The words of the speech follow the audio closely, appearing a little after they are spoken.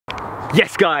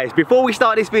Yes guys, before we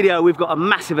start this video, we've got a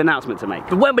massive announcement to make.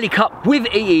 The Wembley Cup with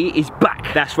EE is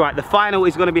back. That's right, the final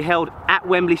is going to be held at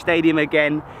Wembley Stadium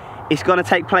again. It's going to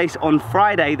take place on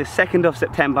Friday, the 2nd of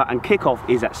September, and kickoff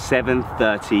is at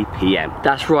 7:30 p.m.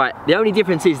 That's right. The only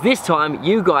difference is this time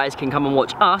you guys can come and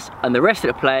watch us and the rest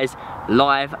of the players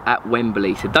live at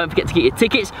Wembley. So don't forget to get your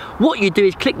tickets. What you do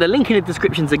is click the link in the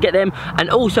description to get them, and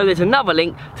also there's another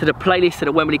link to the playlist to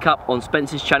the Wembley Cup on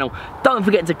Spencer's channel. Don't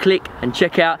forget to click and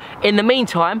check out. In the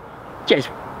meantime, Jez,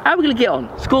 how are we going to get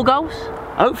on? Score goals?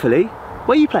 Hopefully.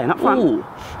 Where are you playing? Up front? Ooh.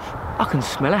 I can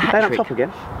smell a hat Playing trick. up top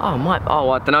again? Oh,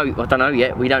 I don't know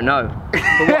yet. We don't know.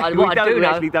 But what I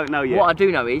don't know yet. What I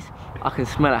do know is I can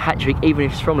smell a hat trick even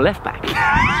if it's from left back.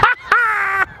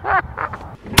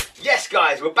 Yes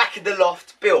guys, we're back in the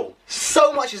loft. Bill,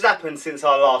 so much has happened since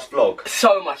our last vlog.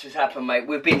 So much has happened, mate.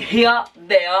 We've been here,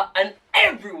 there, and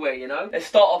everywhere, you know. Let's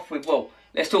start off with, well,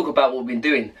 let's talk about what we've been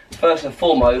doing. First and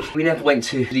foremost, we never went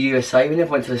to the USA, we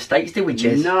never went to the States, did we,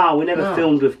 Jez? No, we never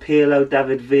filmed with Pirlo,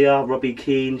 David Villa, Robbie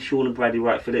Keane, Sean and Bradley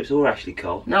Wright Phillips, or Ashley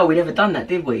Cole. No, we never done that,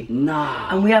 did we? No.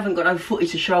 And we haven't got no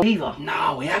footage to show either.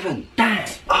 No, we haven't. Damn.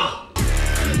 Oh.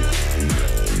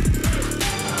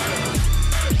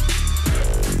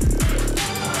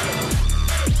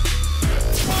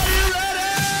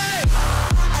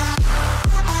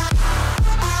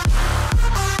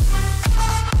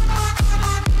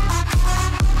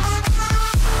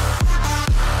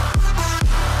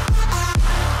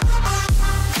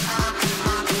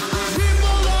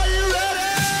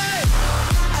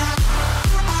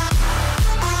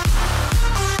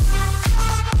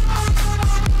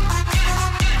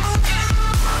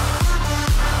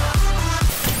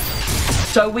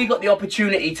 So we got the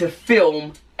opportunity to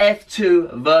film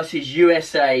F2 versus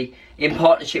USA in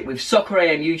partnership with Soccer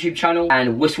AM YouTube channel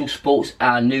and Whistle Sports,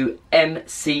 our new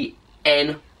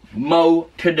MCN mode.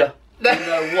 You know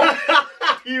what?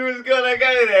 You was gonna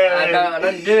go there. I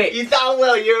don't do it. You done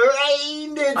well, you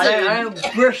reined it. I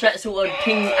don't brush that sort of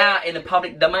thing out in the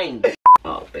public domain.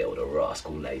 Oh, Bill, the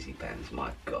rascal lazy pants,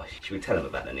 my gosh. Should we tell them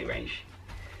about the new range?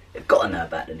 They've got to know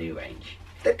about the new range.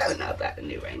 They don't know about the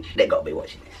new range. They've got to be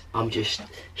watching this. I'm just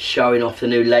showing off the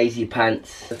new lazy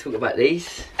pants. Let's talk about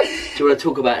these. Do you want to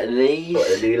talk about these? What,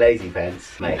 the new lazy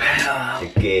pants? Mate,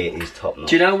 the gear is top notch.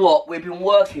 Do you know what? We've been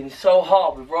working so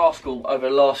hard with Rascal over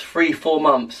the last 3-4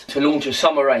 months to launch a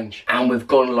summer range, and we've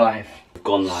gone live.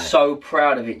 Gone live. So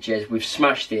proud of it, Jez. We've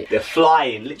smashed it. They're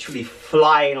flying, literally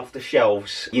flying off the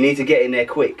shelves. You need to get in there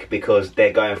quick because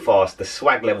they're going fast. The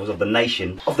swag levels of the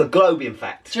nation, of the globe in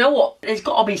fact. Do you know what? There's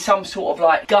got to be some sort of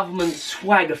like government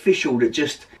swag official that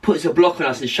just puts a block on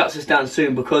us and shuts us down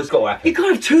soon, because you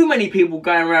can't have too many people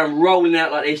going around rolling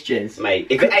out like this, Jez. Mate,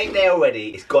 if it ain't there already,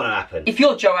 it's gonna happen. If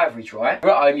you're Joe Average, right?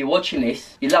 You're at home, you're watching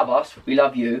this, you love us, we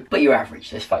love you, but you're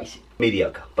average, let's face it.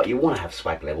 Mediocre, but you want to have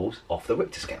swag levels off the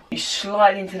Richter scale. You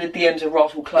slide into the DMs of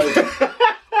Rascal Clothing.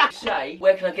 Say,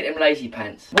 where can I get them lazy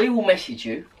pants? We will message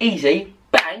you. Easy,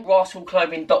 bang,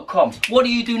 rascalclothing.com. What do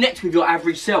you do next with your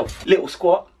average self? Little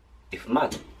squat, if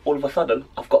mad, all of a sudden,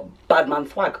 I've got bad man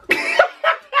swag.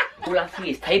 All I see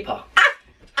is taper.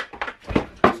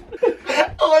 All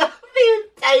I see is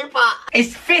taper.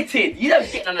 It's fitted. You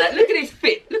don't get none of that. Look at this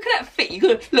fit. Look at that fit. You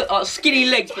got look like skinny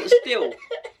legs, but still,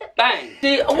 bang.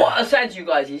 See, what I'm saying to you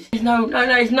guys is,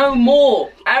 there's no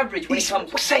more average when it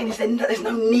comes. What I'm saying is there's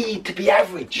no need to be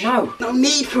average. No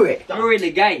need for it. You're in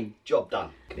the game. Job done.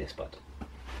 Give me a spud.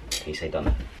 Can you say done?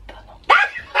 Done.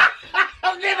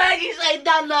 I've never heard you say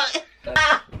done.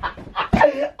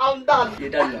 I'm done. You're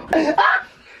done now.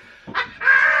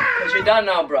 Because you're done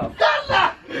now, bro. Done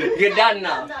now. You're done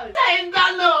now. I ain't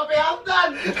done now, I'm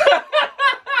done.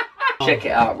 Check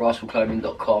it out,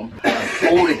 rascalclothing.com.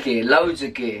 All the gear, loads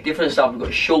of gear, different stuff. We've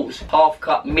got shorts, half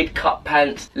cut, mid cut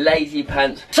pants, lazy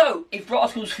pants. So, if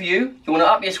Rascal's for you, you want to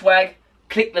up your swag,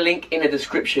 click the link in the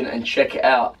description and check it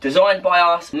out. Designed by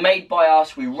us, made by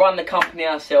us, we run the company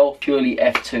ourselves. Purely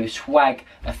F2, swag,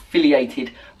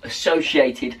 affiliated,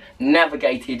 associated,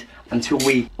 navigated, until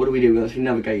we, what do we do once we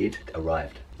navigated?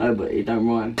 Arrived. No, but it don't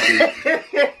rhyme.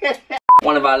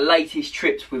 One of our latest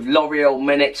trips with L'Oreal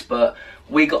Men Expert,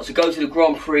 we got to go to the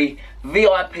Grand Prix,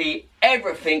 VIP,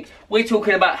 everything. We're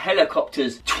talking about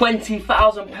helicopters,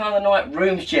 £20,000 a night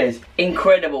rooms, Jez.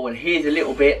 Incredible, and here's a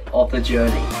little bit of the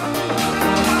journey.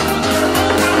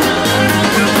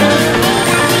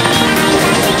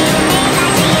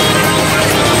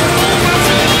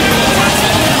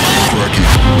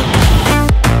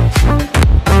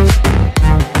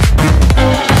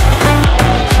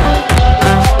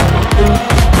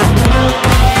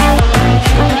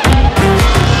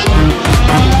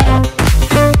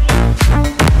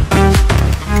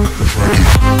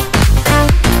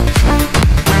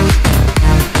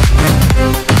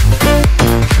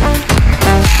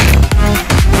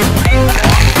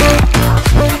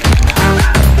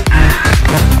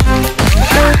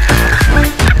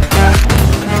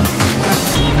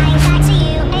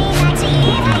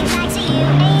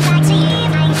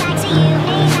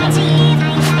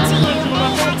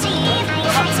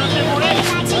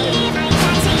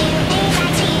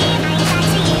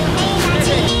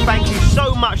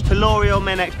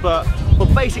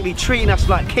 for basically treating us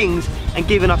like kings and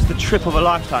giving us the trip of a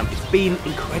lifetime. It's been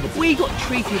incredible. We got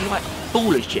treated like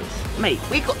ballers, Jess. Mate,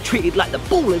 we got treated like the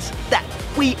ballers that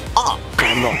we are.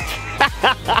 I'm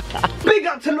not. Big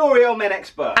up to L'Oreal Men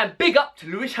Expert. And big up to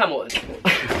Lewis Hamilton.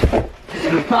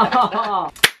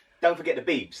 Don't forget the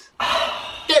beeps.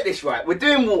 Get this right, we're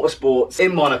doing water sports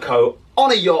in Monaco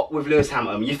on a yacht with Lewis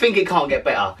Hamilton. You think it can't get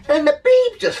better. And the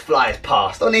beep just flies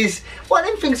past on his, what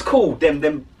are them things called?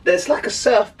 There's like a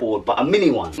surfboard, but a mini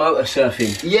one. Motor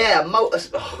surfing. Yeah,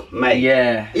 oh, mate.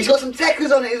 Yeah. He's got some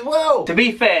techers on it as well. To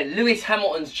be fair, Lewis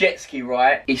Hamilton's jet ski,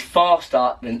 right, is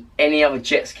faster than any other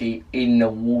jet ski in the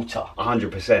water.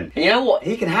 100%. And you know what?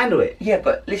 He can handle it. Yeah,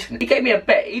 but listen, he gave me a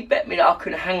bet. He bet me that I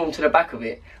couldn't hang on to the back of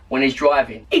it when he's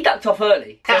driving. He ducked off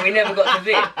early, so he never got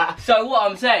to it. So what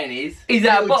I'm saying is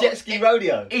that a bottle jet ski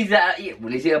rodeo? Is that, yeah,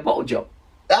 well, is it a bottle job?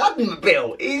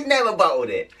 Bill, he's never bottled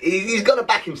it. He's got to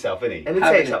back himself, isn't he? Let me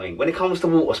tell you something. When it comes to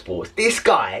water sports, this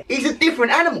guy, he's a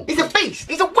different animal. He's a beast.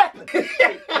 He's a weapon. Keep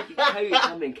it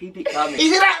coming. Keep it coming.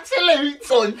 He's an absolute.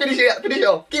 Go on, finish it up. Finish it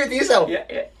off. Give it to yourself. Yeah,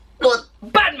 yeah. Go on.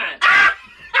 Bad man.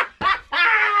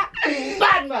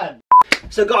 Bad man.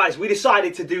 So guys, we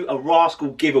decided to do a Rascal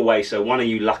giveaway, so one of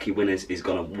you lucky winners is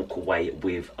going to walk away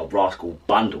with a Rascal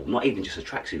bundle. Not even just a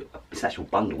tracksuit, it's an actual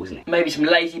bundle, isn't it? Maybe some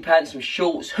lazy pants, some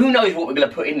shorts. Who knows what we're going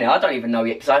to put in there? I don't even know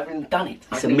yet because I haven't even done it.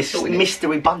 It's a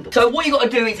mystery bundle. So what you got to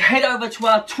do is head over to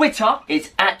our Twitter.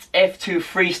 It's at F2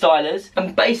 Freestylers.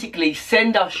 And basically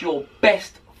send us your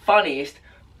best, funniest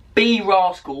Be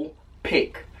Rascal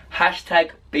pick.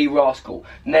 Hashtag Be Rascal.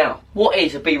 Now, what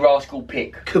is a Be Rascal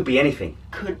pick? Could be anything.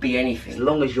 Could be anything. As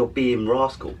long as you're being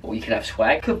rascal. Or you can have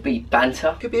swag. Could be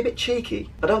banter. Could be a bit cheeky,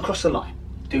 but don't cross the line.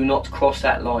 Do not cross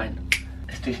that line.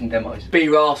 Let's do some demos. Be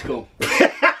Rascal.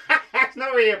 It's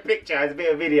not really a picture, it's a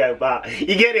bit of video, but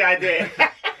you get the idea.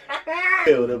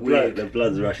 Feel the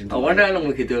blood's rushing to I wonder how long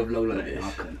we could do a vlog like this.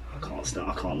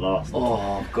 I can't last.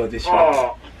 Oh god, this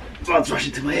Blood's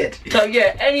rushing to my head. So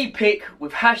yeah, any pick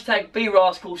with hashtag Be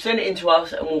Rascal, send it in to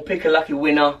us and we'll pick a lucky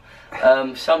winner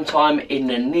sometime in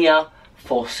the near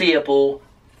foreseeable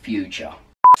future.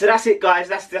 So that's it guys,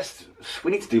 that's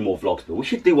we need to do more vlogs, but we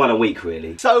should do one a week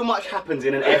really. So much happens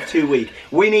in an F2 week.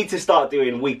 We need to start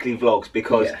doing weekly vlogs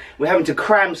because we're having to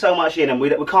cram so much in and we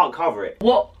can't cover it.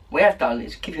 What we have done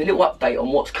is give you a little update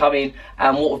on what's coming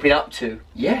and what we've been up to.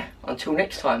 Yeah, until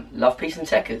next time, love, peace and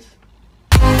techers.